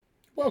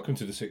Welcome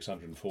to the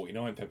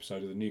 649th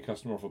episode of the New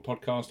Customer Offer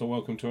podcast, and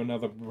welcome to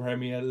another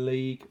Premier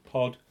League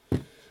pod.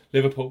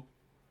 Liverpool.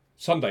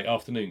 Sunday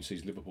afternoon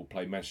sees Liverpool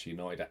play Manchester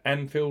United at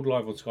Anfield,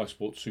 live on Sky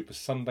Sports Super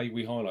Sunday.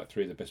 We highlight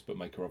three of the best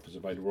bookmaker offers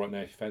available right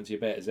now. If you fancy a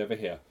bet as ever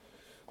here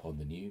on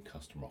the New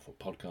Customer Offer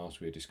podcast,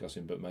 we are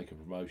discussing bookmaker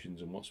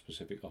promotions and what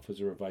specific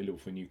offers are available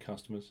for new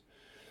customers.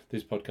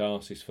 This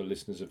podcast is for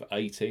listeners of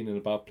 18 and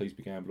above. Please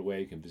be gamble aware.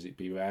 You can visit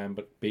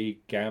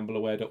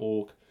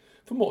begambleaware.org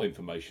for more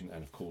information,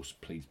 and of course,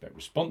 please bet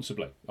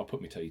responsibly. I'll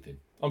put my teeth in.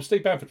 I'm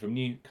Steve Bamford from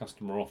New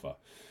Customer Offer,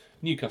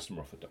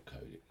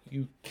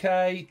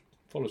 newcustomeroffer.co.uk.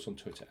 Follow us on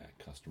Twitter at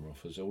Customer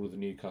Offers. All of the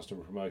new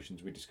customer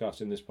promotions we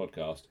discuss in this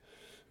podcast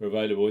are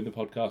available in the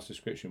podcast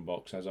description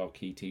box as our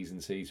key T's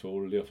and C's for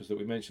all of the offers that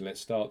we mentioned.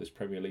 Let's start this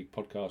Premier League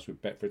podcast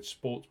with Betfred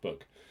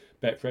Sportsbook.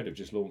 Betfred have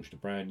just launched a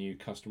brand new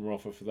customer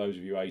offer for those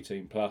of you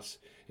 18 plus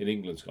in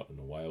England, Scotland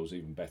and Wales.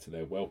 Even better,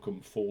 their Welcome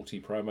 40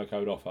 promo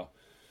code offer,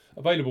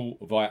 available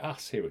via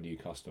us here at New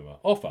Customer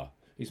Offer,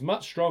 is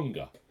much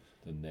stronger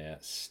than their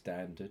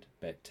standard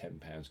bet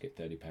 £10, get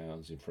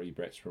 £30 in free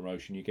bets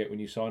promotion you get when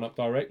you sign up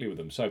directly with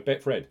them. So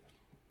Betfred,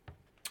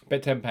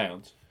 bet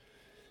 £10,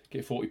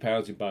 get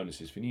 £40 in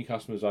bonuses. For new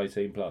customers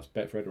 18 plus,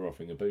 Betfred are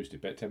offering a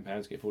boosted bet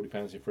 £10, get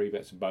 £40 in free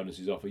bets and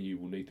bonuses offer. You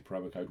will need the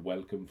promo code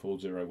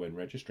WELCOME40 when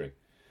registering.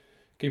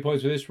 Key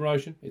points for this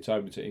promotion: it's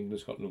open to England,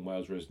 Scotland and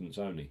Wales residents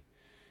only.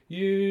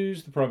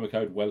 Use the promo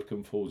code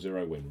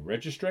WELCOME40 when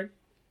registering.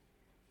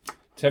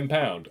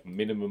 £10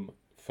 minimum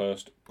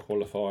first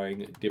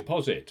qualifying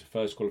deposit.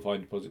 First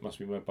qualifying deposit must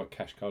be made by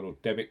cash card or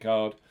debit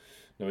card.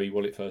 No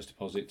e-wallet first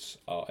deposits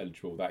are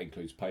eligible. That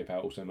includes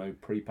PayPal. Also no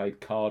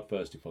prepaid card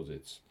first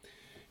deposits.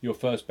 Your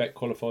first bet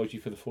qualifies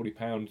you for the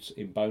 £40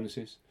 in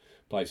bonuses.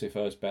 Place a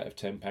first bet of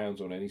 £10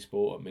 on any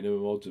sport at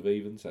minimum odds of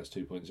evens, that's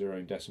 2.0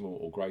 in decimal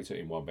or greater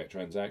in one bet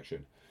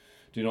transaction.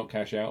 Do not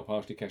cash out,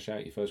 partially cash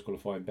out your first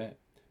qualifying bet.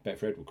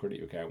 Betfred will credit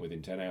your account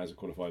within 10 hours of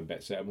qualifying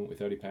bet settlement with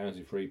 £30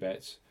 in free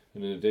bets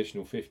and an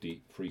additional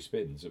 50 free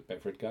spins at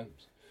Betfred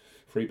Games.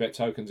 Free bet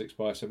tokens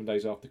expire 7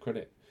 days after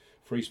credit.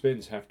 Free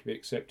spins have to be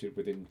accepted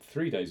within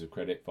 3 days of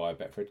credit via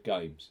Betfred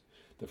Games.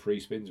 The free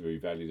spins will be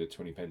valued at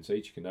 20p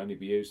each. Can only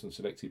be used on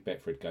selected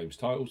Betfred Games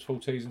titles. Full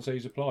T's and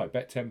C's apply.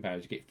 Bet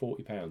 £10, you get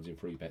 £40 in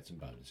free bets and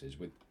bonuses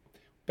with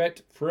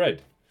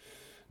Betfred.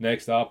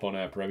 Next up on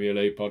our Premier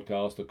League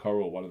podcast, the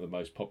Coral, one of the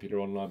most popular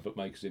online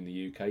bookmakers in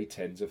the UK.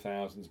 Tens of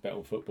thousands bet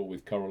on football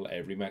with Coral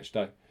every match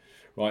day.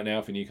 Right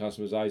now, for new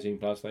customers 18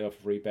 plus, they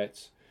offer free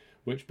bets,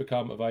 which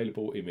become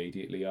available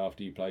immediately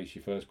after you place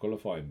your first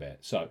qualifying bet.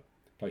 So,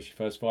 place your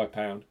first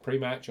 £5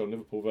 pre-match on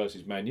Liverpool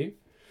versus Man U,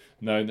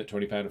 knowing that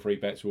 £20 of free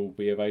bets will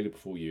be available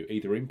for you,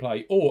 either in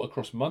play or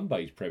across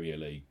Monday's Premier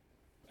League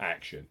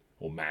action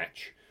or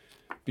match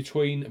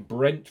between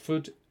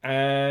Brentford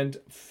and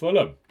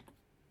Fulham.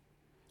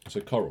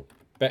 So Coral,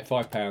 bet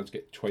 £5,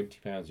 get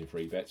 £20 in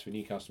free bets. For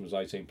new customers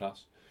 18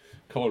 plus,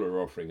 Coral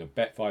are offering a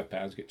bet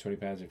 £5, get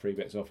 £20 in free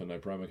bets offer. No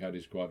promo code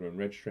is required when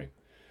registering.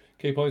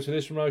 Key points for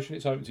this promotion: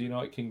 it's open to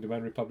United Kingdom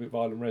and Republic of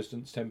Ireland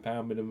residents.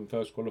 £10 minimum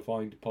first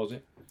qualifying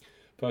deposit.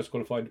 First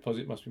qualifying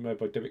deposit must be made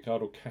by debit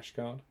card or cash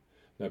card.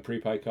 No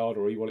prepaid card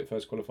or e-wallet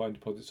first qualifying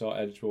deposits are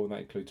eligible, and that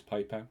includes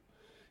PayPal.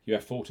 You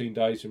have 14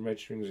 days from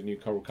registering as a new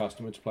Coral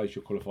customer to place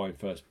your qualifying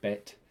first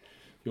bet.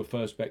 Your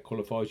first bet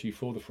qualifies you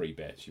for the free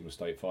bets. You must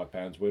stake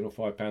 £5 win or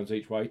 £5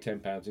 each way,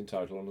 £10 in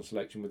total on a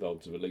selection with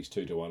odds of at least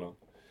 2 to 1 on.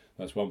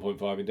 That's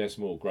 1.5 in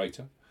decimal or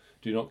greater.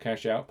 Do not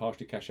cash out,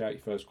 partially cash out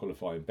your first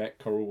qualifying bet.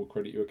 Coral will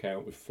credit your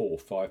account with 4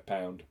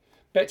 £5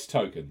 bets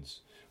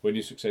tokens when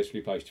you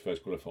successfully placed your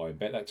first qualifying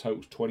bet. That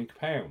totals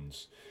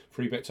 £20.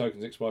 Free bet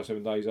tokens expire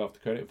 7 days after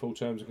credit. Full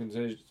terms and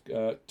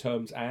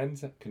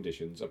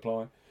conditions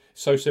apply.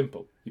 So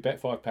simple. You bet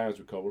 £5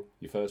 with Coral,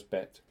 your first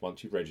bet.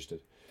 Once you've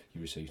registered,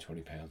 you receive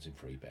 £20 in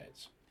free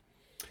bets.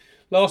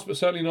 Last but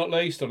certainly not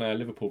least, on our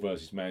Liverpool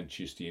versus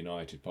Manchester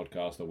United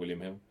podcast are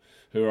William Hill,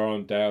 who are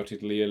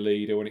undoubtedly a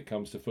leader when it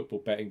comes to football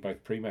betting,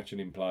 both pre-match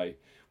and in play.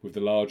 With the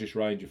largest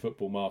range of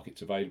football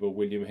markets available,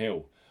 William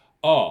Hill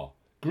are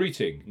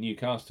greeting new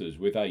customers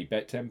with a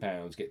bet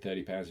 £10, get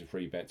 £30 in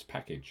free bets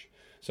package.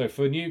 So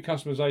for new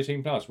customers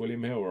 18 plus,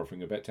 William Hill are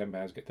offering a bet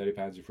 £10, get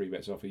 £30 in free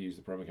bets offer. Use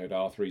the promo code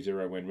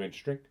R30 when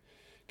registering.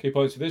 Key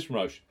points for this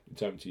promotion: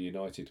 it's open to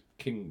United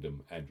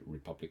Kingdom and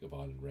Republic of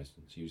Ireland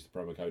residents. Use the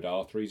promo code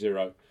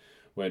R30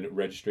 when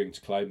registering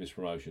to claim this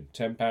promotion.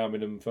 £10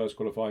 minimum first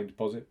qualifying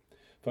deposit.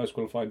 First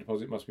qualifying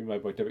deposit must be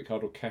made by debit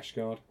card or cash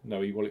card.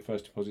 No e-wallet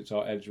first deposits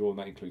are eligible, and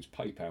that includes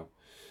PayPal.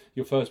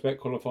 Your first bet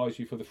qualifies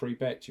you for the free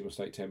bet. You must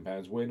stake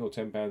 £10 win or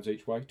 £10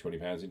 each way,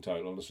 £20 in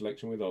total on a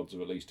selection with odds of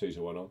at least 2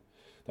 to 1 on.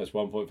 That's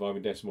 1.5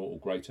 in decimal or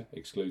greater.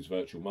 Excludes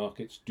virtual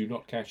markets. Do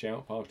not cash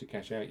out, partially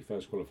cash out your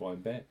first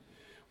qualifying bet.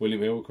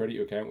 William Hill will credit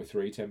your account with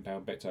 3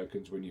 £10 bet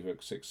tokens when you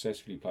have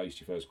successfully placed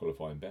your first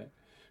qualifying bet.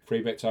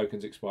 Free bet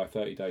tokens expire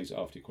 30 days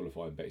after your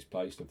qualifying bet is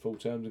placed, and full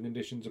terms and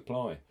conditions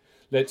apply.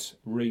 Let's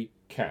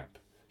recap.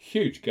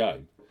 Huge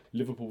game.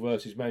 Liverpool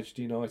versus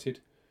Manchester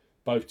United.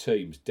 Both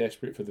teams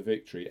desperate for the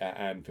victory at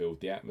Anfield.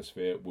 The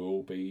atmosphere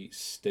will be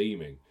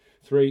steaming.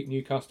 3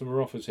 new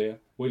customer offers here.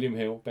 William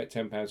Hill, bet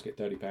 £10, get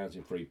 £30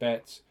 in free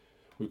bets.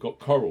 We've got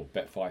Coral,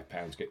 bet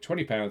 £5, get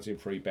 £20 in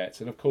free bets.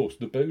 And of course,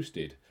 the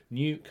boosted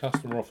new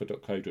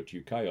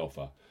customeroffer.co.uk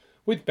offer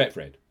with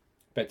Betfred.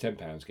 Bet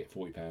 £10, get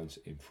 £40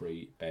 in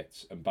free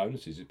bets and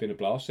bonuses. It's been a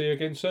blast. See you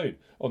again soon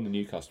on the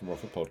New Customer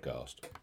Offer podcast.